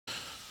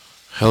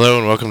Hello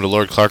and welcome to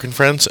Lord Clark and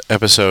Friends,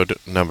 episode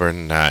number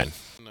 9.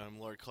 I'm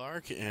Lord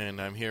Clark,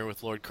 and I'm here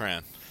with Lord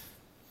Cran.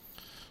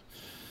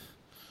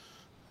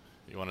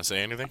 You want to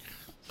say anything?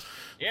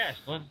 Yes,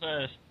 let's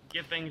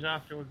get things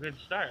off to a good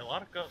start. A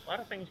lot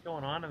of things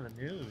going on in the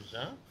news,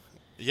 huh?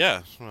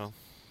 Yeah, well,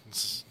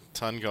 there's a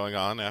ton going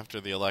on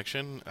after the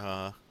election.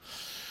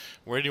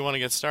 Where do you want to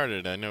get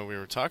started? I know we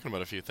were talking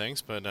about a few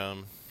things, but what do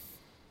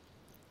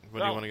you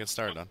want Well, to get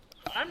started on?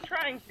 I'm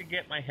trying to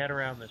get my head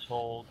around this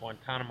whole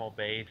Guantanamo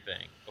Bay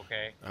thing.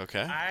 Okay,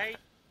 Okay. I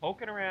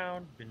poking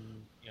around,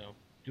 been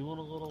doing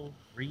a little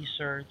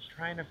research,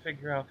 trying to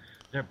figure out.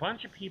 There are a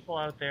bunch of people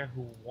out there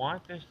who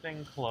want this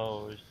thing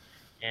closed,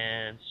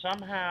 and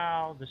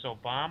somehow this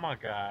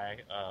Obama guy,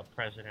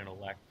 president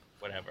elect,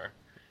 whatever,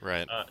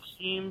 Right.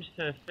 seems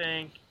to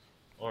think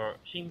or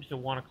seems to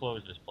want to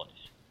close this place.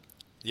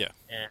 Yeah.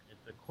 And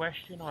the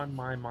question on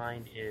my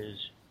mind is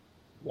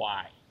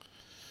why?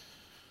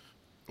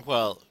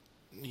 Well,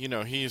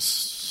 he's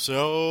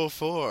so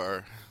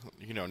for,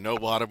 no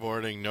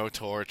waterboarding, no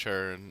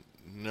torture,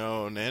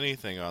 no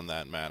anything on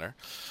that matter.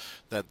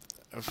 That,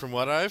 from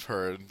what I've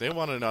heard, they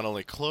want to not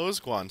only close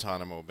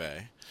Guantanamo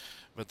Bay,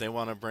 but they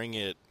want to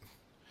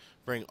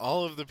bring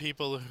all of the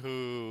people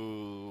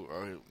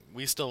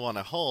we still want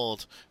to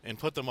hold and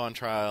put them on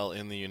trial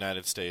in the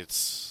United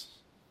States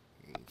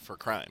for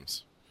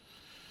crimes.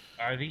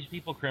 Are these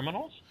people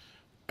criminals?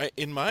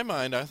 In my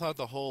mind, I thought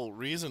the whole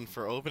reason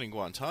for opening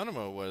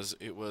Guantanamo was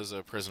it was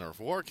a prisoner of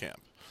war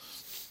camp.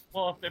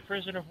 Well, if they're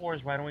prisoner of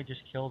wars, why don't we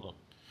just kill them?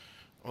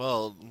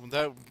 Well,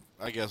 that,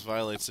 I guess,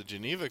 violates the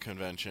Geneva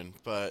Convention,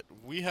 but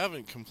we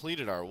haven't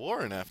completed our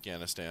war in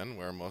Afghanistan,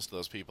 where most of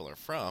those people are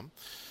from.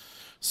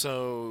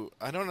 So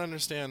I don't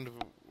understand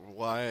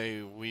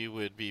why we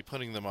would be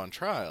putting them on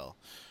trial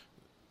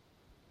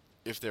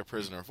if they're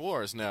prisoner of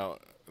wars. Now,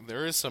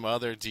 there is some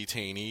other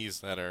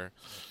detainees that are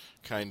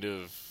kind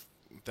of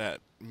that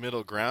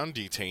middle ground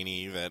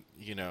detainee that,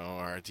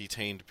 are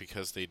detained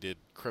because they did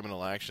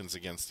criminal actions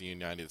against the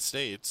United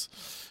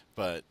States.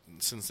 But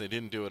since they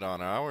didn't do it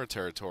on our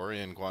territory,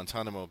 and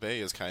Guantanamo Bay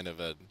is kind of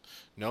a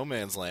no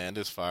man's land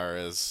as far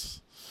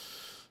as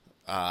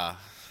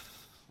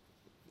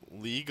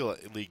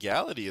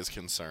legality is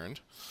concerned,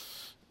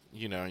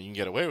 you can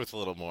get away with a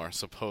little more,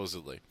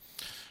 supposedly.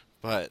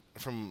 But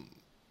from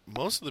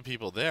most of the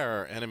people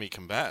there are enemy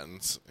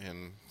combatants,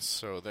 and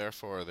so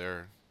therefore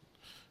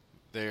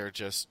they're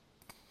just,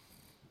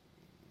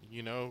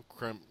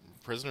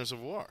 prisoners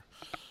of war.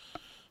 All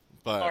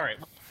But right.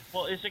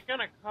 Well, is it going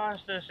to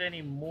cost us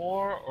any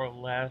more or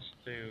less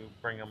to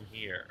bring them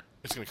here?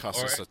 it's going to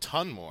cost Or us a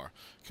ton more,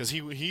 because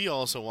he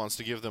also wants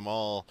to give them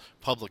all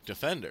public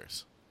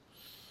defenders.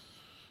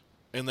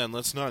 And then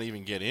let's not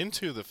even get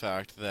into the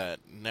fact that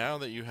now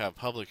that you have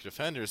public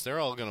defenders, they're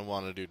all going to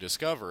want to do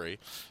discovery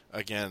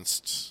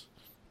against,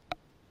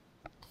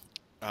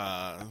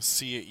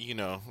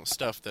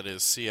 stuff that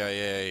is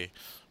CIA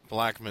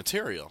black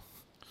material.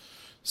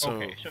 So,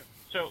 okay,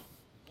 so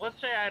let's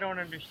say I don't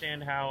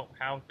understand how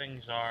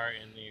things are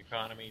in the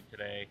economy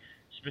today,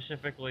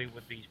 specifically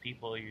with these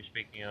people you're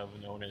speaking of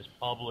known as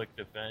public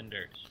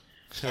defenders.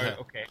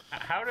 Okay,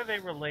 how do they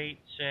relate,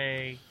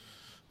 say,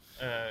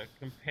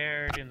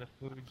 compared in the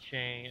food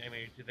chain? I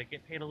mean, do they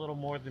get paid a little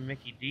more than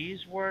Mickey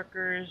D's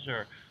workers,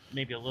 or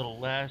maybe a little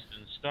less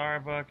than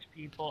Starbucks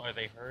people? Are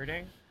they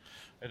hurting?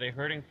 Are they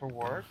hurting for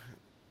work?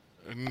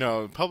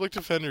 no, public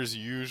defenders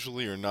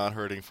usually are not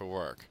hurting for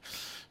work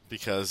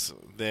because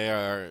they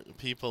are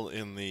people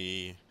in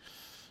the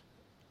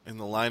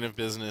line of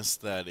business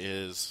that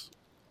is,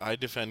 I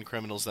defend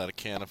criminals that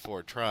can't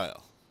afford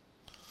trial.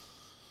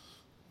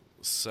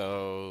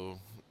 So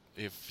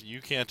if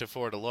you can't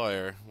afford a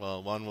lawyer,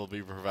 well, one will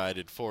be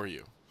provided for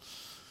you.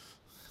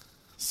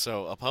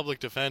 So a public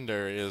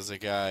defender is a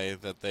guy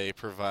that they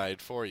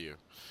provide for you.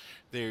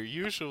 They're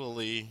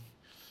usually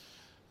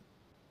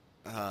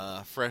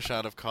fresh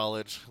out of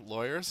college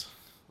lawyers,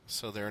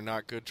 so they're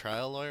not good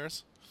trial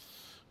lawyers.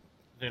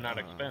 They're not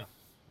Uh, expensive.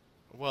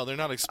 well, they're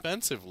not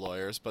expensive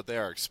lawyers, but they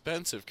are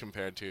expensive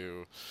compared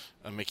to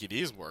a Mickey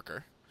D's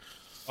worker.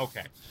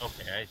 Okay,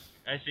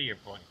 I see your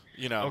point.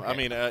 I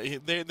Okay.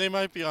 mean, they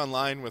might be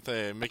online with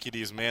a Mickey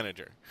D's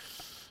manager,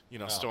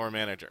 Oh, store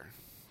manager,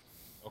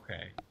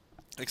 okay.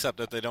 except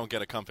that they don't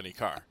get a company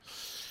car.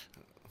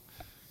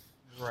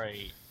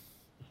 Right.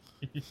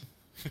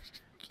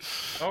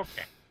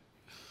 Okay.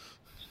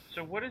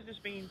 So what does this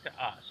mean to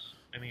us?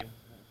 I mean,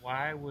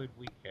 why would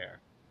we care?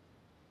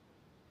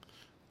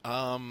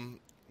 Um,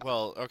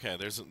 well, okay.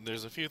 There's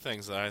a few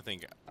things that I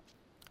think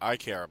I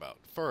care about.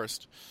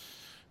 First,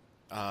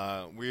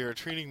 we are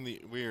giving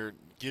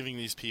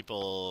these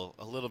people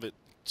a little bit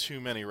too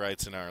many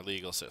rights in our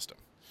legal system.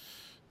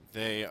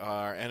 They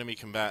are enemy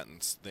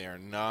combatants. They are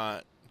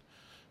not.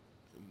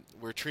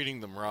 We're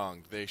treating them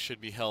wrong. They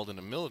should be held in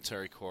a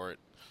military court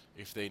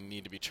if they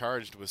need to be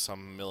charged with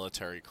some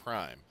military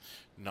crime,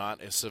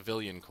 not a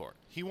civilian court.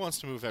 He wants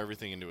to move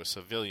everything into a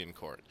civilian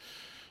court.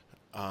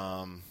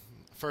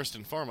 First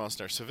and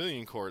foremost, our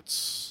civilian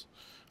courts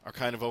are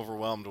kind of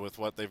overwhelmed with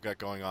what they've got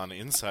going on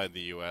inside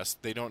the U.S.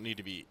 They don't need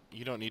to be.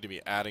 You don't need to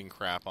be adding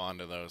crap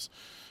onto those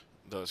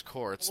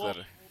courts. Well,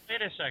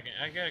 wait a second.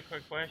 I got a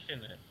quick question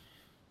then.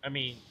 I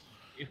mean,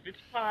 if it's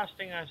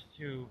costing us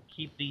to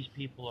keep these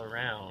people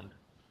around,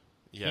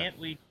 can't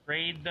we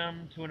trade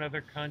them to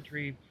another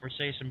country for,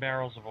 say, some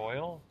barrels of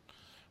oil?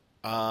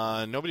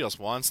 Nobody else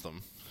wants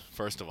them,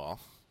 first of all.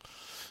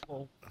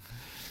 Well,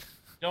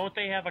 don't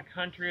they have a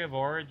country of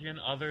origin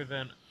other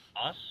than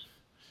us?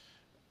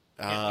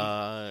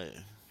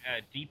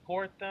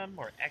 Deport them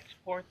or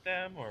export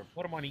them or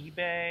put them on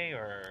eBay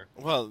or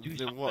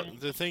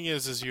the thing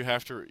is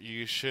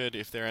you should,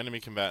 if they're enemy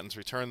combatants,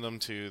 return them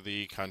to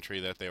the country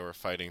that they were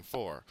fighting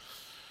for.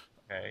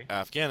 Okay.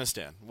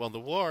 Afghanistan. Well, the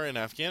war in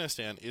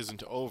Afghanistan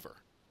isn't over.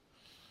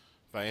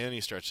 By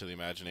any stretch of the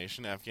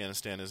imagination,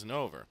 Afghanistan isn't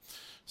over.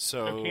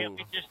 So can't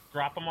we just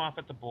drop them off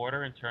at the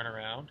border and turn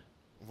around?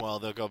 Well,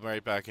 they'll go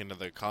right back into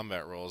the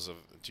combat roles of,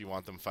 do you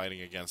want them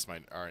fighting against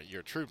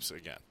your troops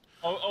again?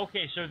 Oh,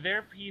 okay, so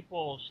their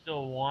people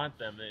still want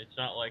them. It's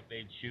not like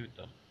they'd shoot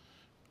them.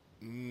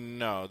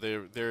 No,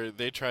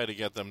 they try to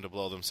get them to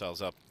blow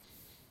themselves up,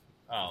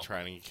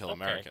 trying to kill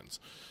Americans.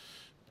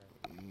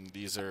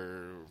 These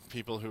are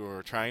people who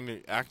are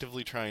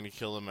actively trying to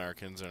kill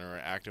Americans and are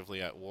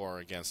actively at war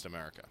against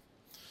America.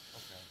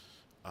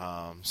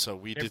 Okay. So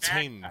they're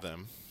detain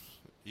them.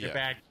 They're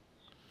bad.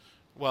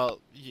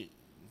 Well,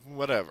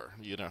 whatever.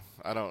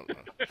 I don't.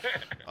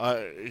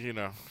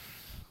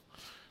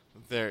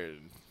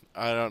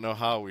 I don't know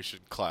how we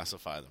should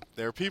classify them.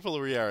 They're people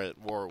we are at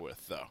war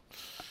with, though.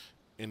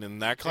 And in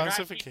that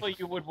classification, they're not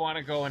people you would want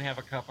to go and have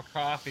a cup of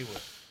coffee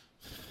with.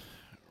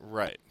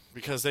 Right,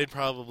 because they'd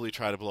probably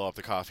try to blow up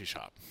the coffee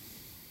shop.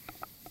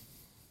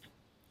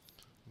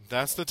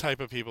 That's the type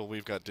of people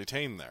we've got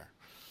detained there.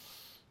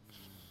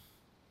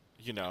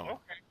 Okay.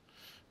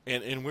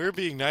 And we're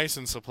being nice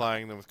and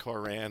supplying them with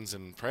Korans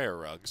and prayer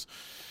rugs,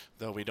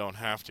 though we don't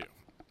have to.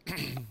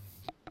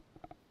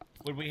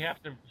 Would we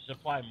have to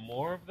supply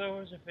more of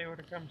those if they were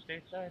to come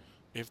stateside?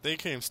 If they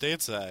came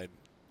stateside,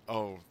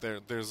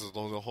 there's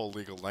a whole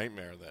legal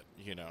nightmare that,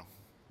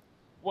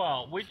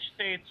 Well, which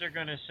states are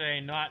going to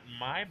say, not in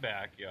my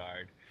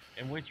backyard,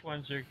 and which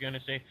ones are going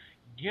to say,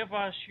 give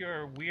us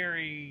your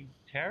weary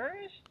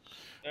terrorists?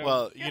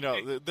 Well,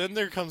 then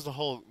there's a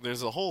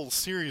whole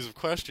series of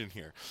questions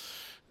here.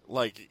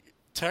 Like,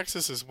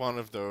 Texas is one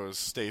of those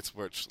states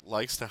which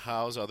likes to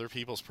house other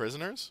people's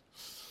prisoners.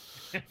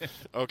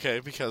 Okay,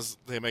 because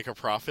they make a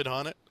profit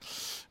on it.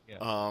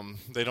 Yeah.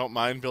 They don't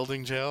mind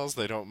building jails.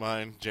 They don't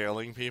mind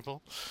jailing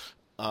people.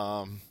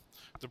 The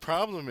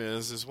problem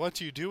is what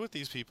do you do with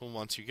these people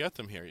once you get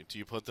them here? Do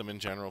you put them in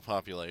general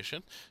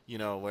population?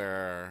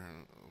 Where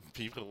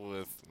people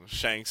with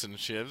shanks and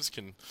shivs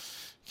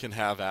can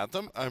have at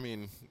them? I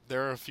mean,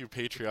 there are a few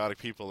patriotic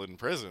people in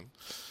prison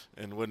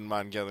and wouldn't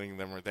mind getting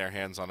them with their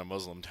hands on a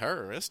Muslim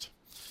terrorist.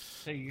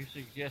 So you're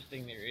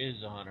suggesting there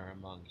is honor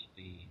amongst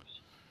thieves?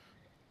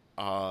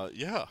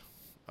 Yeah,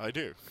 I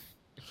do.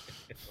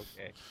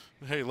 Okay.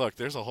 Hey, look,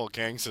 there's a whole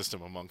gang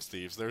system amongst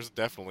thieves. There's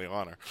definitely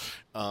honor.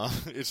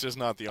 It's just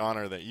not the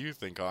honor that you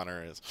think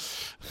honor is,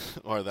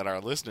 or that our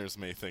listeners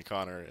may think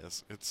honor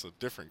is. It's a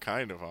different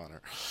kind of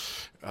honor.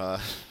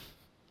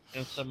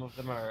 And some of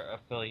them are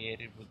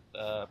affiliated with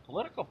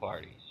political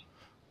parties.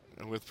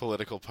 With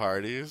political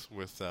parties,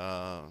 with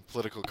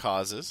political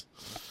causes.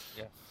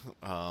 Yeah.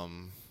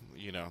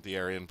 The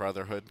Aryan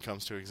Brotherhood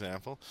comes to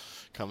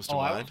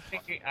mind.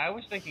 I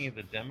was thinking of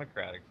the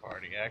Democratic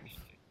Party, actually.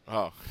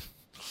 Oh.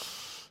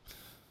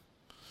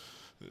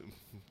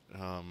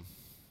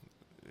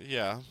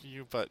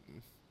 But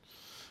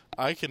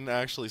I can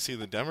actually see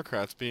the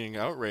Democrats being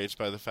outraged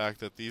by the fact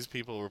that these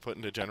people were put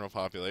into general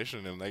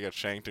population and they got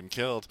shanked and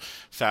killed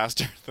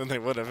faster than they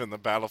would have in the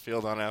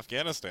battlefield on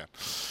Afghanistan.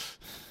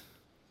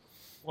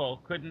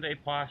 Well, couldn't they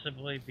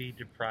possibly be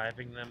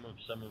depriving them of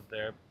some of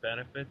their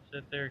benefits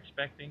that they're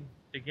expecting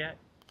to get?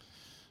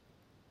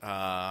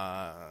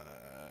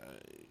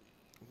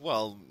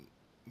 Well,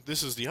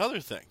 this is the other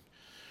thing.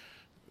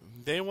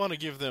 They want to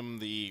give them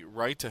the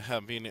right to I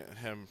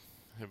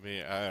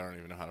don't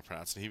even know how to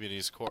pronounce it.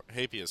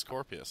 Habeas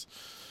corpus,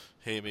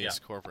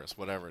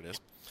 whatever it is.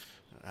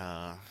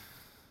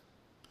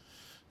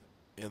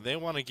 And they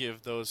want to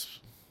give those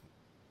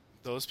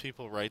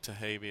people right to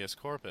habeas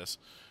corpus,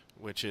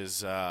 which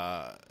is,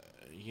 right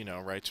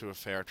to a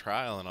fair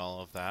trial and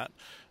all of that,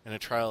 and a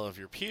trial of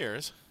your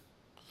peers.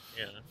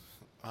 Yeah.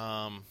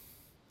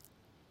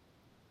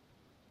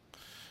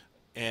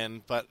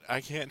 But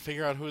I can't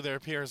figure out who their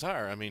peers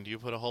are. I mean, do you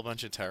put a whole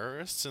bunch of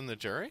terrorists in the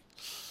jury?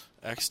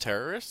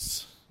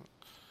 Ex-terrorists?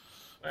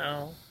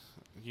 Well,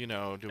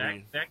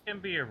 that can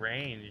be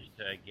arranged,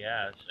 I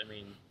guess. I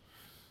mean,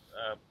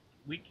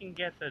 we can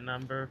get the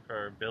number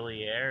for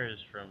Billy Ayers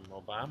from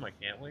Obama,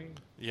 can't we?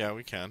 Yeah,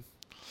 we can.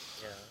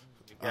 Yeah.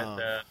 You got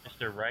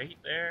Mr. Wright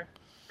there?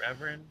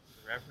 Reverend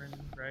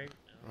Wright?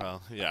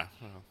 Well, yeah.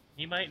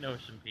 He might know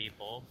some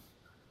people.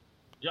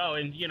 Oh,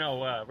 and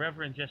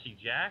Reverend Jesse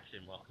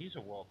Jackson, well, he's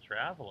a world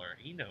traveler.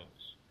 He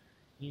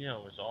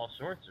knows all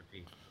sorts of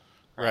people.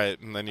 Right,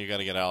 and then you got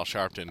to get Al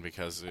Sharpton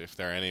because if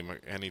they're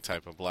any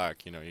type of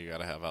black, you got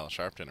to have Al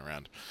Sharpton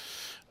around.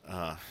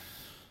 Uh,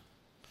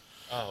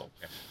 Oh,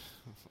 okay.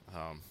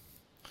 um,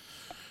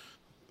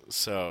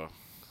 so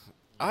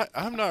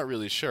I'm not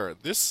really sure.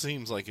 This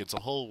seems like it's a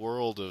whole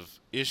world of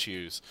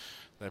issues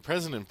that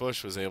President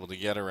Bush was able to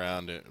get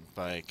around it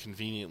by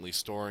conveniently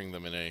storing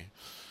them in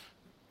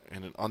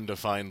an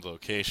undefined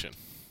location.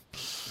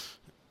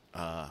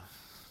 Well,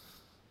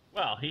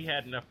 he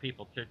had enough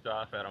people ticked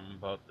off at him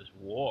about this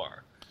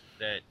war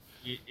that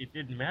it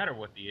didn't matter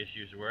what the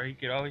issues were. He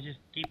could always just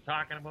keep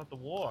talking about the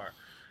war.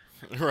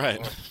 Right.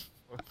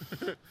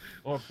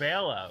 Or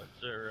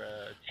bailouts or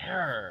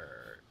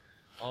terror.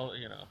 All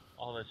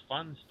this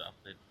fun stuff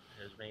that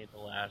has made the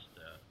last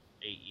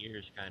 8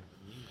 years kind of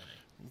amusing.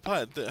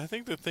 But I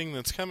think the thing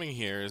that's coming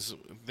here is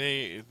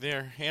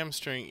they're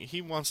hamstring.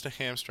 He wants to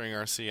hamstring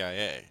our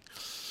CIA.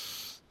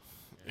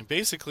 And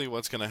basically,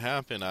 what's going to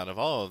happen out of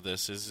all of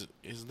this is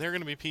there are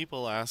going to be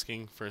people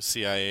asking for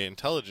CIA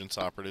intelligence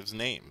operatives'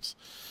 names,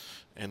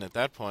 and at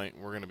that point,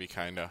 we're going to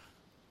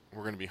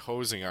be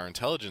hosing our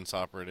intelligence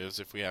operatives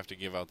if we have to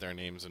give out their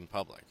names in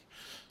public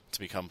to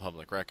become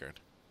public record.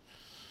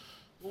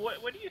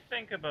 What do you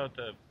think about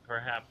the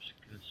perhaps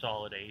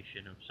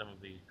consolidation of some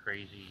of these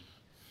crazy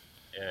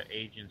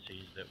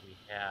agencies that we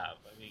have?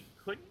 I mean,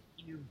 couldn't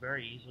you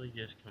very easily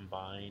just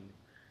combine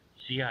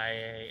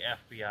CIA,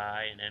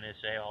 FBI, and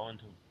NSA all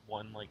into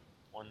one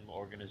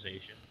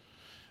organization?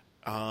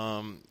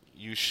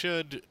 You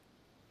should,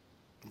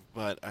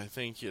 but I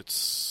think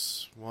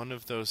it's one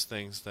of those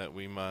things that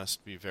we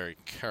must be very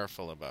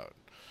careful about.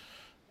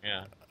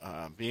 Yeah.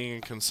 Being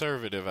a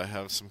conservative, I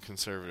have some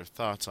conservative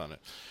thoughts on it.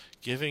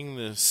 Giving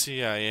the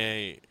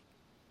CIA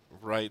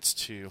rights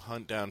to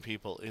hunt down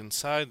people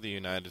inside the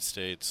United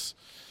States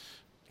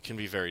can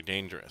be very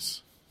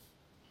dangerous.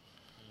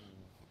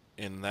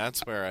 And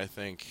that's where I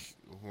think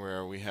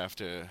where we have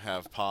to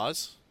have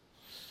pause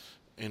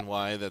in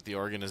why that the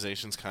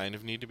organizations kind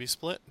of need to be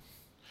split.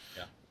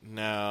 Yeah.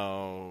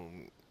 Now,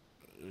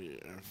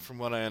 from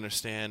what I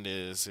understand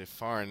is if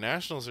foreign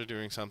nationals are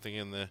doing something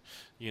in the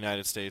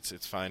United States,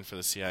 it's fine for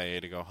the CIA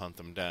to go hunt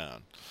them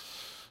down.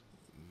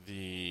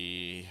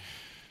 The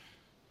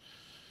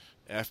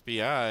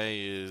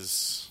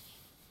FBI's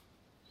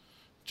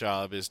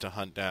job is to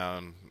hunt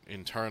down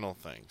internal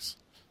things.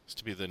 It's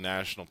to be the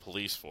national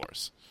police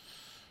force,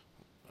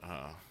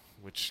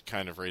 which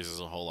kind of raises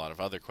a whole lot of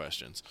other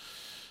questions.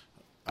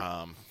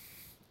 And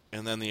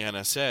then the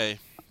NSA,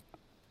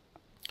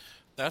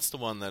 that's the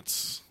one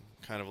that's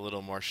kind of a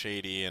little more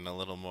shady and a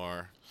little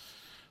more...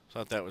 I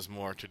thought that was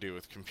more to do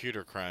with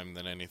computer crime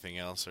than anything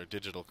else, or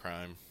digital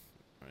crime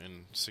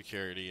and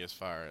security as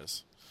far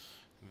as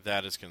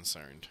that is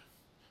concerned,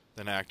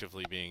 than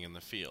actively being in the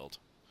field.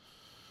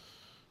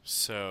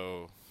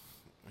 So,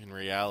 in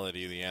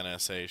reality, the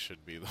NSA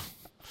should be the...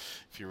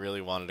 if you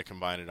really wanted to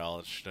combine it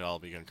all should all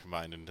be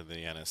combined into the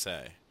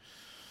NSA.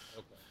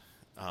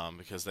 Okay.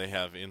 Because they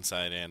have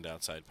inside and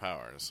outside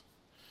powers.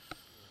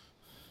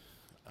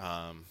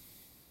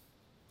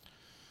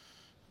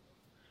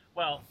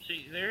 Well,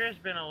 see, there has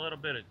been a little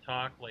bit of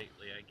talk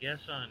lately. I guess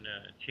on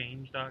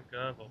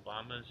Change.gov,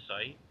 Obama's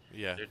site,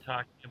 Yeah. they're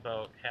talking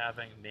about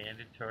having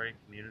mandatory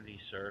community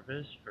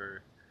service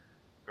for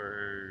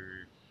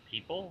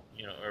people,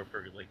 or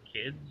for like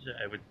kids.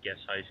 I would guess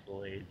high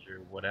school age or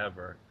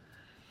whatever,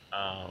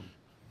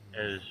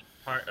 as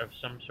part of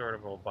some sort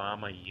of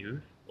Obama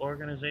youth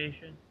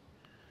organization.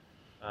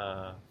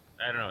 I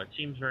don't know. It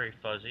seems very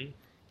fuzzy.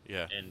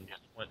 Yeah. And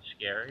what's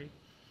scary.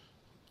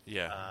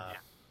 Yeah.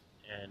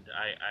 And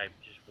I'm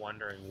just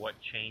wondering what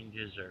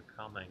changes are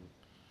coming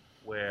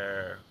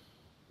where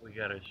we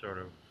got to sort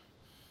of,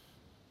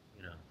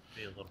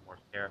 be a little more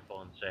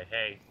careful and say,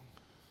 hey,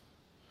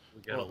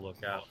 we got to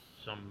look out.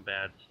 Some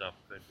bad stuff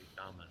could be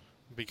coming.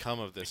 Become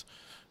of this.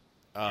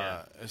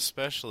 Yeah.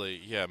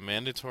 Especially,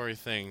 mandatory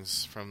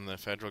things from the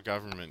federal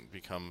government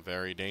become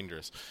very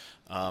dangerous.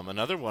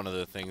 Another one of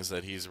the things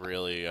that he's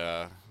really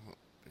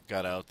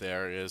got out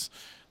there is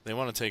they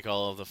want to take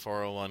all of the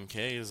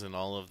 401ks and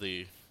all of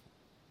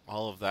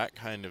that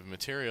kind of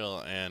material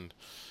and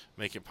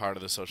make it part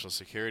of the Social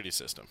Security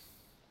system.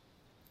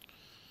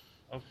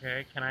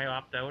 Okay, can I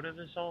opt out of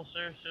this whole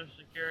Social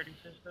Security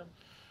system?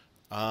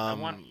 I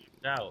want to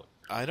opt out.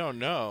 I don't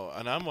know,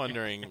 and I'm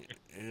wondering,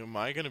 am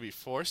I going to be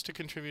forced to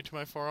contribute to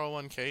my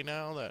 401k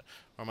now,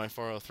 or my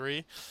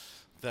 403,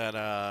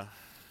 that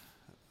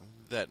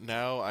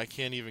now I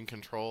can't even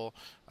control?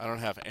 I don't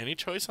have any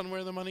choice on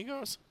where the money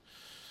goes.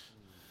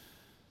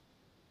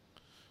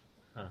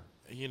 Huh.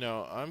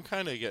 I'm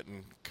kind of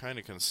getting kind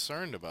of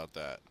concerned about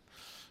that,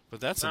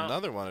 but that's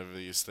another one of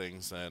these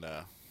things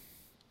that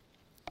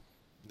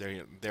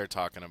they're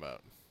talking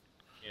about.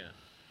 Yeah.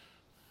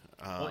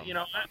 Well,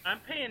 I'm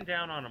paying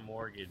down on a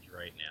mortgage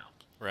right now.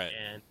 Right.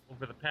 And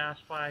over the past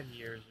 5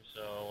 years or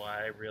so,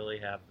 I really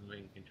haven't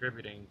been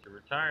contributing to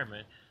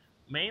retirement,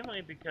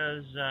 mainly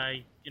because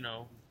I,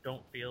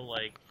 don't feel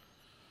like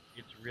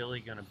it's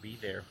really going to be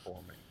there for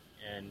me.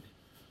 And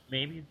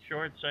maybe it's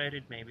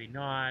short-sighted, maybe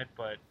not,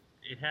 but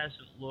it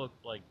hasn't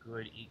looked like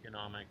good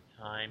economic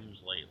times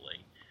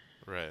lately.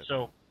 Right.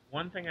 So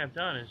one thing I've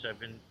done is I've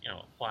been,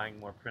 applying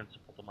more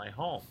principal to my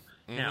home.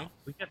 Mm-hmm. Now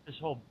we got this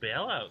whole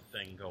bailout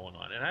thing going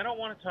on, and I don't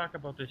want to talk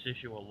about this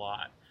issue a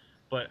lot,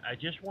 but I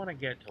just want to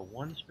get to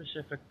one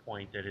specific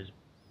point that is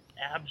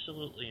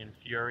absolutely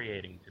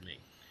infuriating to me.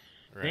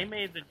 They Right.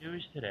 made the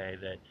news today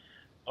that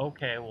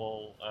okay,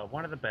 well,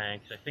 one of the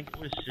banks, I think it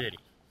was Citi,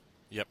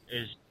 Yep.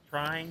 is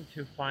trying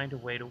to find a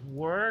way to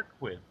work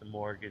with the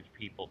mortgage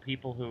people,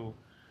 people who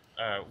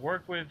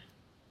work with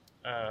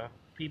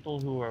people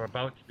who are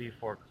about to be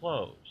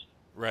foreclosed.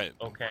 Right.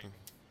 Okay.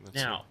 That's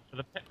Now,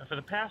 for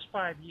the past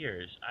 5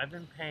 years, I've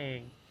been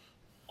paying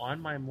on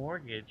my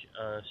mortgage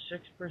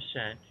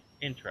 6%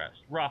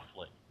 interest,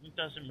 roughly. It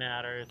doesn't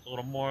matter. It's a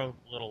little more, a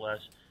little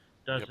less.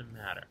 Yep. Doesn't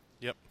matter.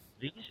 Yep.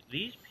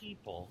 These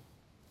people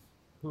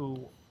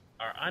who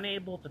are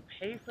unable to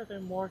pay for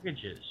their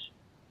mortgages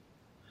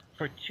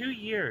for 2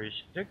 years,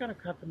 they're going to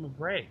cut them a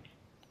break,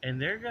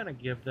 and they're going to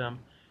give them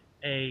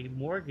a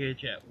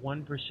mortgage at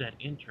 1%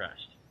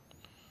 interest.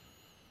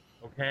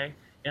 Okay?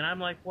 And I'm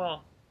like,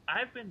 well,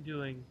 I've been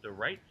doing the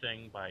right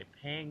thing by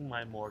paying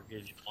my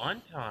mortgage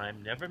on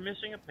time, never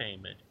missing a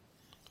payment,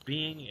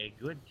 being a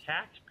good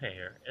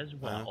taxpayer as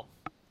well.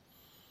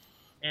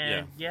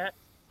 And yet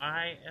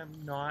I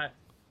am not,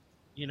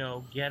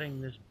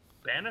 getting this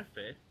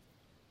benefit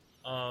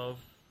of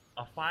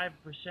a 5%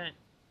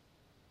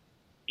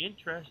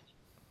 interest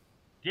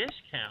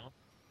discount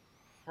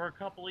for a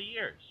couple of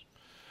years.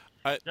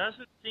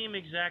 Doesn't seem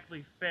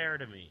exactly fair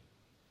to me.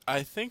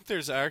 I think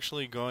there's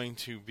actually going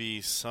to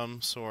be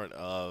some sort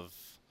of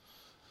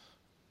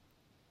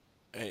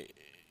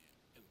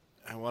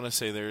I want to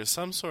say there is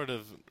some sort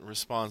of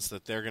response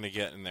that they're going to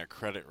get in their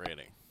credit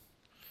rating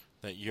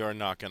that you're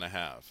not going to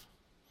have.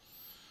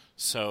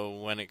 So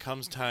when it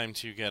comes time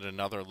to get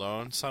another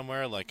loan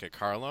somewhere, like a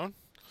car loan,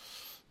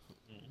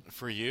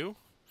 for you,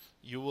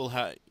 it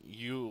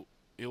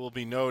will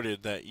be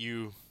noted that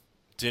you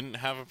didn't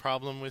have a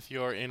problem with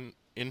your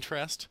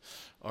interest,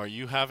 or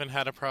you haven't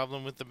had a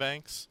problem with the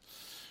banks,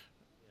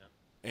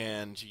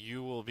 and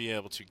you will be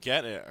able to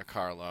get a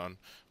car loan,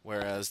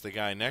 whereas the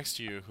guy next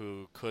to you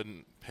who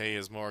couldn't pay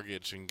his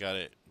mortgage and got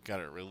it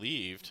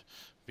relieved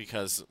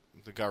because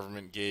the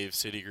government gave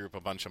Citigroup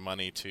a bunch of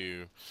money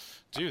to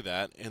do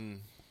that.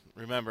 And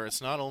remember,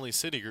 it's not only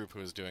Citigroup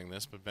who is doing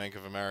this, but Bank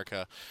of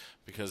America,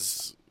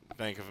 because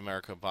Bank of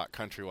America bought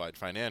Countrywide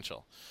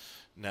Financial.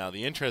 Now,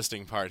 the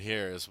interesting part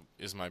here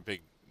is my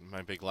big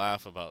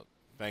laugh about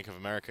Bank of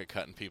America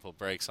cutting people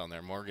breaks on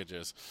their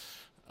mortgages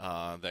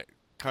that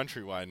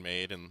Countrywide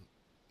made and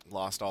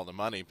lost all the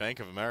money. Bank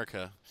of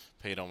America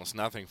paid almost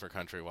nothing for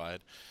Countrywide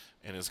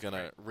and is going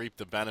to reap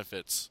the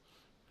benefits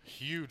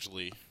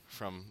hugely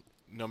from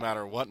no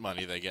matter what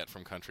money they get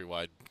from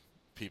Countrywide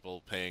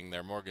people paying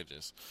their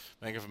mortgages.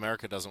 Bank of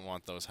America doesn't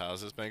want those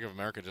houses. Bank of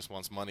America just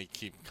wants money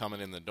keep coming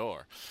in the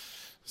door.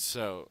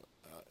 So,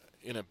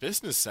 in a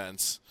business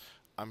sense,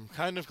 I'm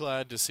kind of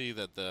glad to see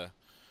that the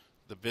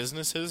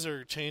businesses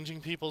are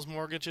changing people's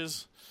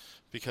mortgages,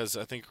 because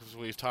I think, as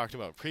we've talked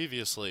about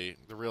previously,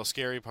 the real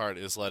scary part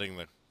is letting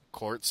the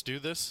courts do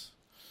this.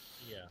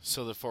 Yeah.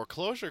 So the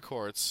foreclosure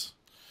courts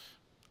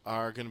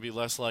are going to be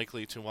less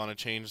likely to want to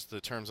change the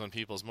terms on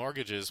people's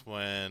mortgages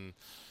when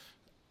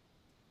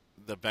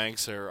the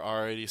banks are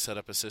already set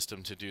up a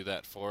system to do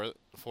that for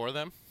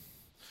them.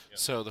 Yep.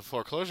 So the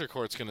foreclosure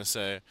court's going to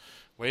say,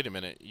 wait a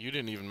minute, you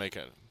didn't even make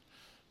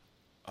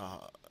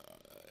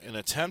an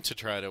attempt to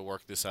try to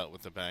work this out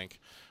with the bank.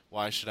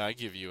 Why should I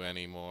give you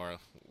any more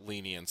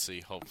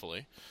leniency,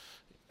 hopefully,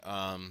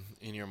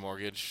 in your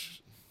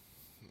mortgage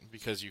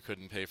because you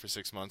couldn't pay for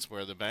 6 months,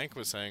 where the bank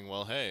was saying,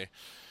 well, hey,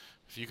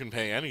 if you can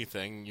pay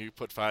anything, you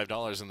put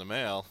 $5 in the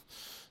mail,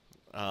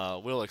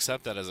 we'll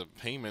accept that as a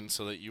payment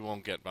so that you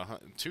won't get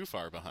too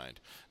far behind.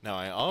 Now,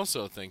 I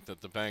also think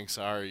that the banks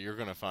you're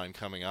going to find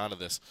coming out of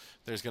this,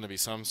 there's going to be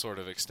some sort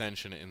of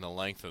extension in the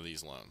length of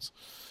these loans.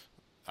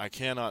 I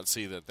cannot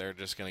see that they're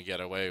just going to get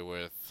away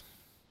with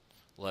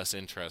less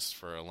interest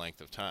for a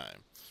length of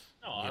time.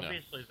 No,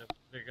 obviously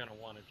they're going to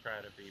want to try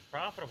to be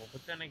profitable,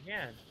 but then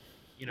again,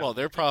 well,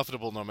 they're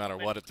profitable no matter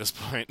what at this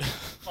point.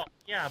 Well,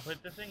 yeah,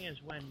 but the thing is,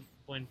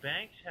 when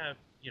banks have,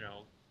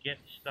 get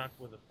stuck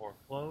with a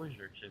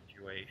foreclosure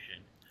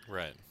situation,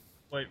 right?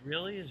 What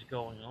really is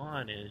going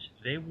on is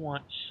they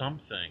want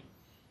something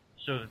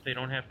so that they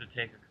don't have to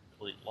take a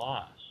complete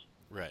loss.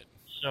 Right.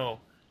 So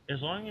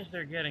as long as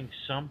they're getting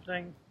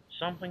something,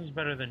 something's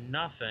better than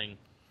nothing.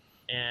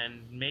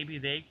 And maybe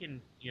they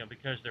can,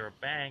 because they're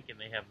a bank and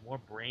they have more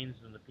brains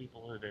than the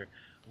people who they're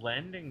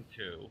lending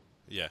to,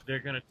 they're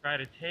going to try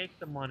to take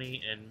the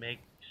money and make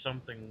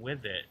something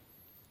with it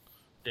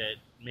that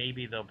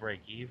maybe they'll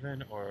break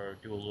even or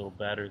do a little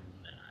better than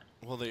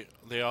that. Well,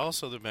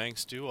 the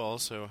banks do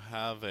also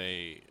have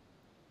a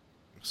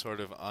sort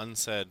of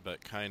unsaid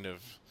but kind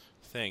of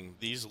thing.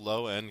 These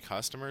low-end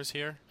customers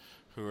here,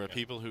 who are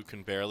people who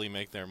can barely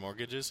make their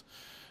mortgages,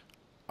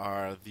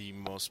 are the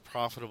most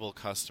profitable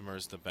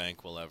customers the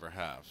bank will ever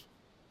have.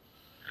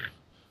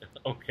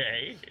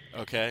 Okay.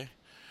 Okay?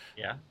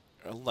 Yeah.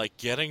 like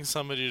getting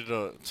somebody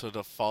to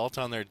default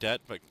on their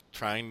debt, but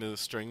trying to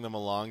string them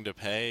along to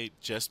pay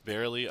just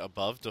barely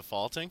above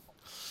defaulting,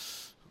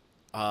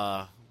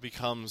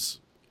 becomes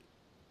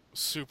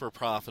super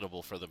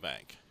profitable for the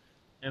bank.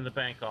 And the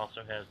bank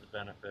also has the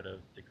benefit of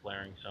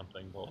declaring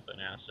something both an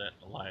asset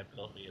and a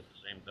liability at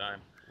the same time.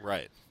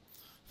 Right.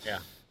 Yeah.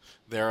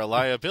 They're a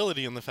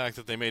liability in the fact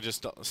that they may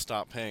just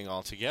stop paying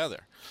altogether.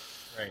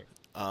 Right.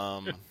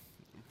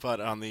 But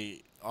on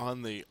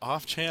the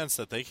off chance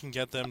that they can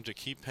get them to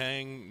keep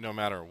paying no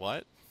matter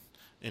what,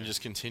 and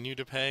just continue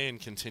to pay and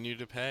continue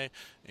to pay,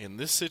 and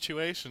this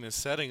situation is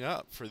setting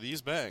up for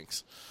these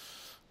banks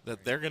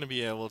that they're going to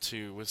be able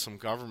to, with some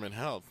government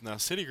help. Now,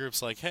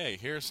 Citigroup's like, hey,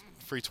 here's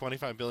free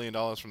 $25 billion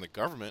from the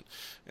government,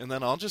 and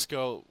then I'll just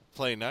go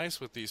play nice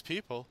with these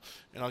people,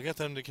 and I'll get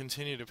them to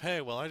continue to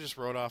pay. Well, I just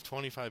wrote off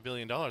 $25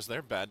 billion.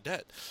 They're bad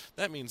debt.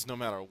 That means no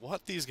matter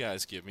what these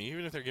guys give me,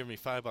 even if they're giving me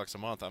 $5 a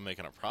month, I'm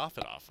making a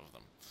profit off of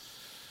them.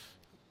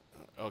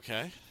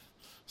 Okay?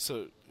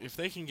 So if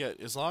they can get,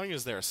 as long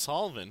as they're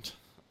solvent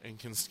and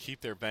can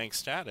keep their bank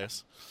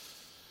status,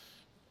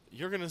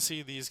 you're going to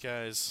see these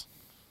guys...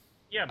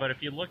 Yeah, but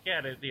if you look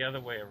at it the other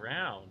way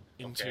around,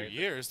 in 2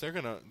 years, they're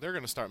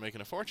gonna start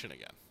making a fortune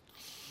again.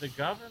 The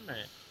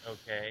government,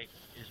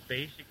 is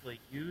basically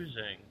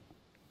using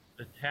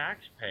the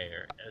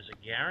taxpayer as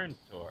a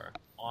guarantor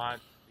on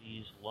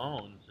these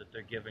loans that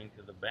they're giving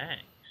to the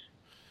banks.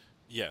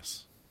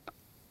 Yes.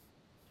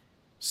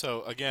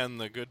 So again,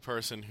 the good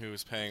person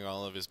who's paying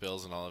all of his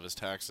bills and all of his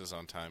taxes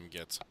on time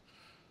gets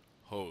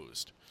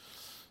hosed.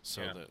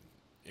 So that,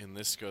 and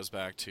this goes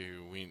back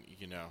to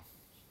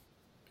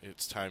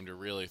it's time to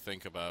really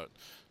think about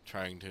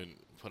trying to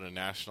put a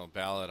national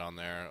ballot on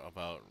there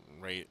about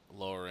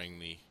lowering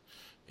the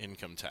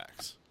income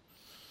tax,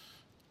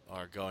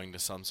 or going to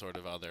some sort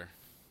of other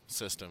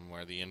system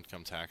where the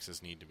income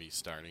taxes need to be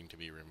starting to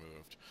be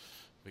removed,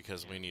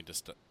 because we need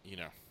to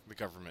the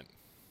government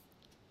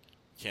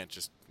can't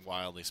just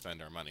wildly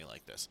spend our money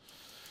like this.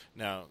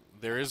 Now,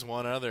 there is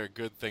one other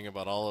good thing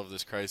about all of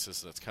this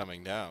crisis that's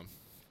coming down.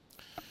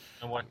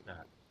 And what's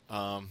that?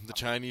 The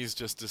Chinese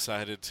just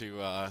decided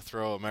to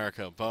throw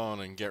America a bone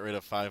and get rid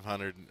of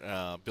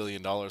 $500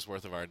 billion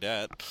worth of our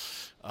debt.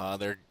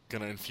 They're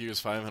going to infuse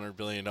 $500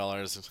 billion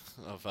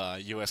of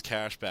U.S.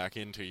 cash back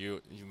into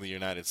the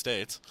United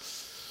States.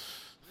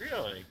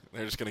 Really?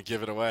 They're just going to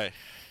give it away.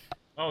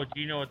 Oh,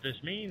 do you know what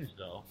this means,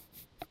 though?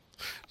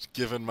 Just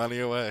giving money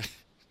away.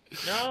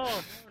 No.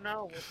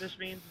 What this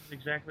means is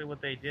exactly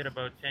what they did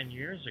about 10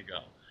 years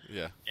ago.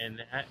 Yeah.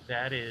 And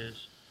that is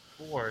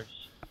force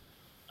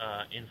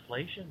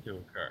inflation to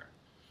occur.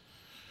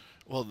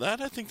 Well,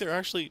 that I think they're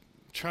actually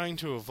trying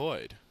to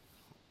avoid,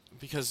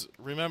 because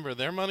remember,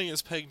 their money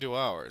is pegged to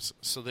ours.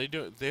 So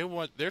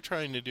what they're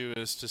trying to do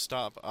is to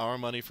stop our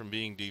money from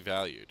being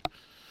devalued,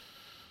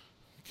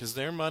 because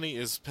their money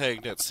is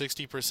pegged at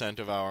 60%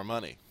 of our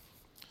money.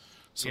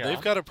 So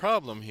they've got a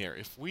problem here.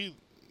 If we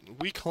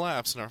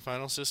collapse and our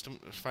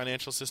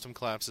financial system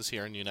collapses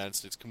here in the United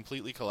States,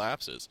 completely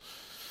collapses,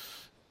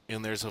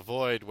 and there's a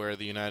void where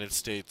the United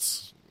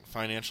States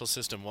financial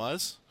system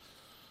was,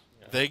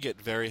 they get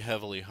very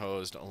heavily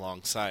hosed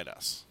alongside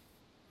us.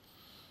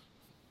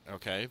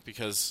 Okay?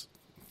 Because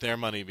their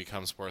money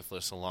becomes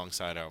worthless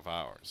alongside of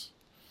ours.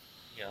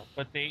 Yeah,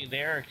 but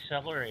they're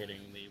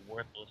accelerating the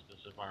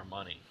worthlessness of our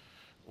money.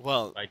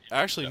 Well,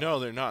 actually, no,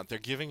 they're not. They're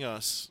giving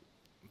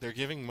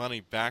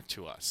money back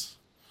to us.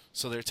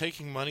 So they're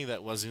taking money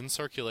that was in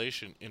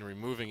circulation and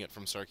removing it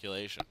from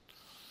circulation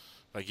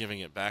by giving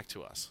it back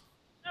to us.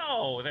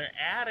 No, they're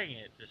adding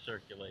it to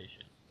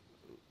circulation.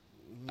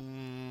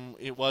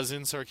 It was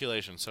in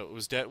circulation, so it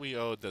was debt we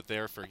owed that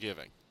they're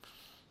forgiving.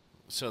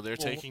 So they're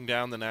taking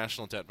down the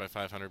national debt by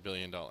 $500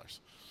 billion. Well,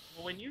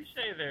 when you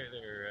say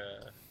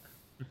they're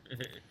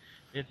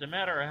it's a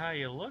matter of how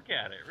you look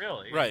at it,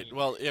 really. Right.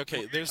 Well,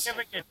 okay. There's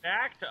giving it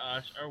back to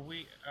us. Are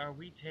we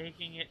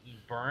taking it and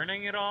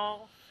burning it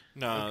all?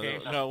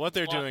 No. What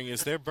they're doing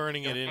is they're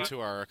burning it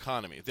into our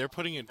economy. They're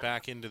putting it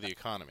back into the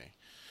economy.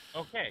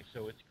 Okay,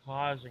 so it's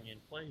causing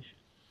inflation.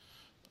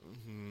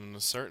 In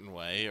a certain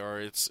way, or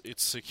it's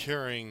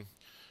securing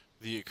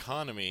the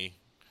economy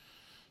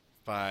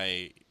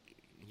by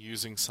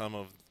using some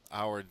of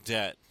our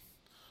debt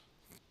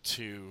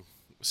to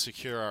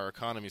secure our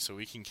economy so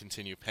we can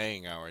continue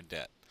paying our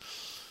debt.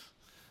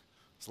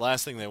 The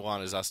last thing they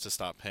want is us to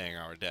stop paying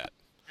our debt.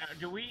 Now,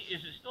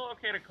 is it still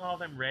okay to call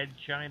them Red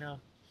China?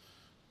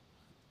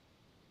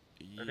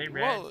 Are they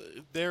red? Well,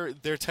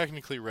 they're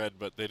technically red,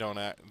 but they don't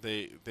act.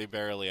 They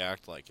barely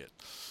act like it.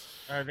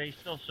 Are they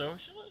still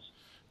socialist?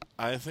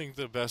 I think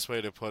the best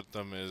way to put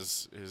them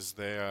is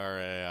they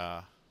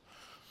are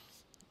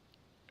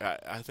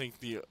I think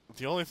the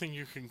only thing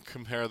you can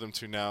compare them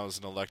to now is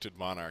an elected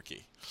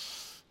monarchy.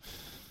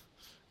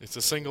 It's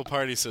a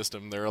single-party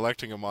system. They're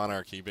electing a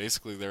monarchy.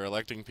 Basically, they're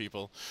electing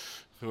people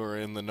who are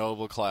in the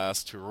noble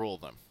class to rule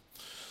them.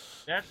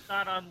 That's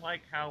not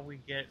unlike how we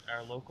get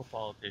our local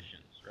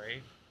politicians,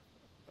 right?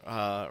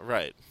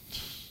 Right.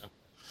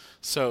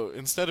 So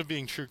instead of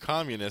being true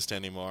communist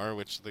anymore,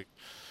 which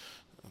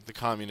the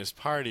Communist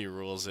Party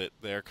rules it.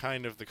 They're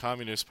kind of the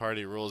Communist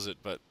Party rules it,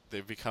 but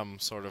they've become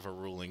sort of a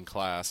ruling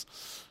class,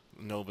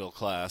 noble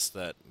class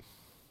that,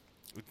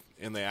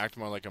 and they act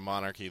more like a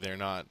monarchy. They're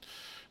not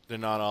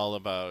all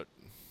about,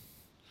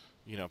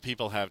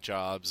 people have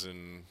jobs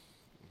and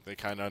they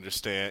kind of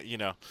understand,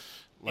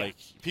 like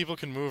people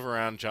can move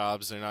around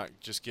jobs. They're not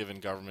just given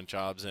government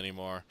jobs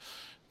anymore.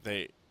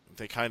 They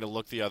kind of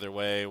look the other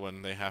way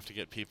when they have to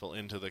get people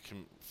into the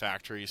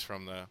factories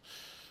from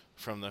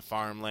the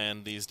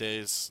farmland these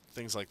days,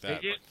 things like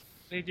that.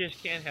 They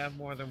just can't have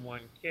more than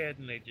one kid,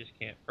 and they just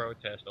can't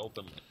protest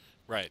openly.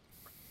 Right.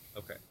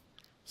 Okay.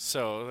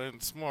 So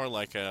it's more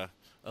like a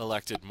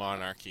elected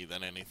monarchy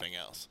than anything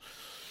else,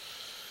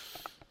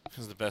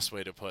 is the best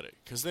way to put it.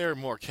 Because they're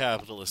more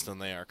capitalist than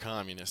they are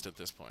communist at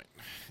this point,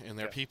 and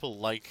their people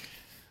like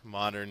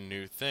modern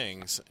new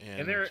things.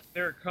 And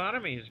their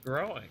economy is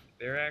growing.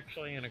 They're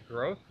actually in a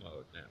growth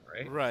mode now,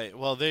 right? Right.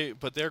 Well,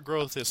 but their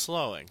growth is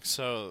slowing.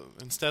 So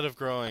instead of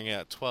growing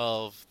at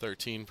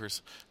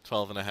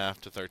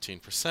 12.5 to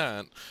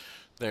 13%,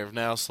 they've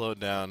now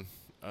slowed down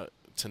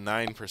to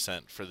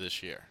 9% for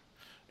this year,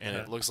 and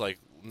it looks like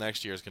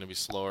next year is going to be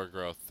slower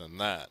growth than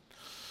that.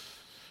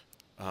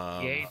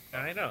 Yay,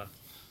 China!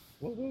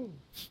 Woohoo!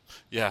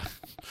 Yeah.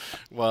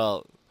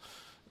 Well,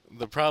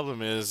 the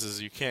problem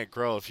is you can't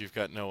grow if you've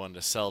got no one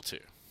to sell to.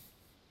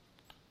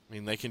 I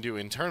mean, they can do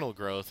internal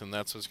growth, and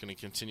that's what's going to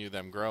continue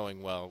them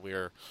growing while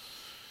we're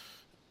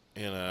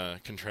in a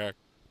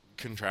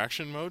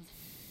contraction mode.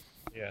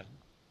 Yeah.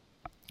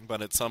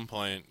 But at some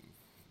point,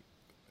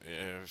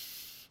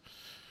 if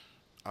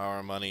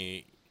our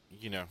money,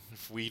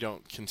 if we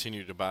don't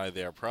continue to buy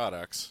their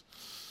products,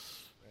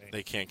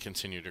 they can't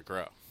continue to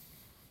grow.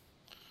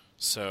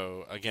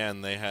 So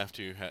again, they have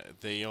to.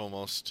 They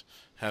almost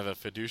have a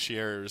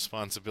fiduciary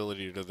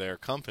responsibility to their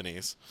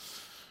companies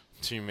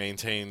to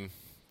maintain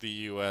the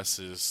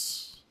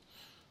U.S.'s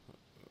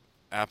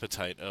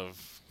appetite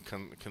of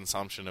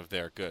consumption of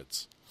their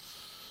goods.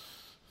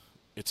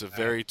 It's a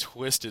very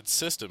twisted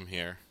system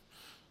here.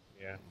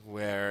 Yeah.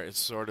 Where it's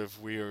sort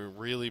of, we're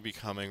really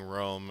becoming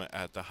Rome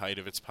at the height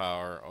of its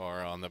power,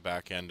 or on the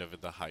back end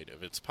of the height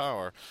of its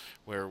power,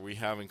 where we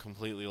haven't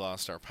completely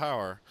lost our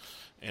power,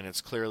 and it's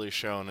clearly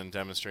shown and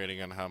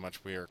demonstrating on how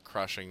much we are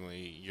crushing the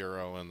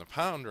euro and the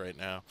pound right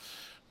now,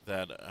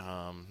 that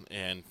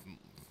and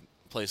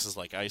places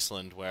like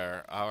Iceland,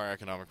 where our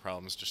economic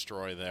problems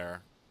destroy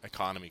their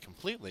economy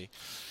completely.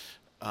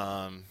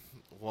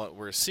 What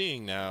we're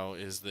seeing now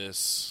is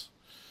this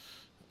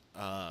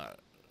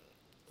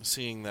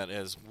seeing that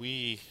as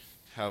we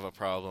have a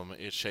problem,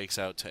 it shakes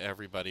out to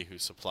everybody who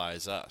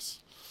supplies us.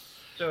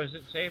 So is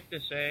it safe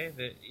to say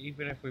that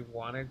even if we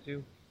wanted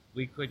to,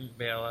 we couldn't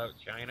bail out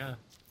China?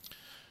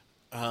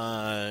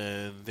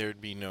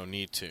 There'd be no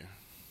need to.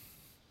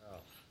 Oh.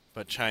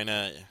 But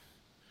China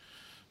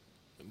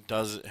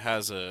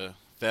has a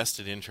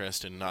vested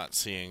interest in not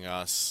seeing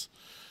us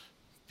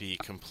be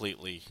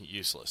completely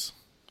useless,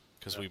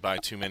 because we buy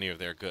too many of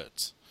their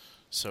goods.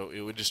 So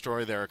it would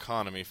destroy their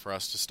economy for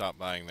us to stop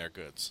buying their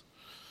goods.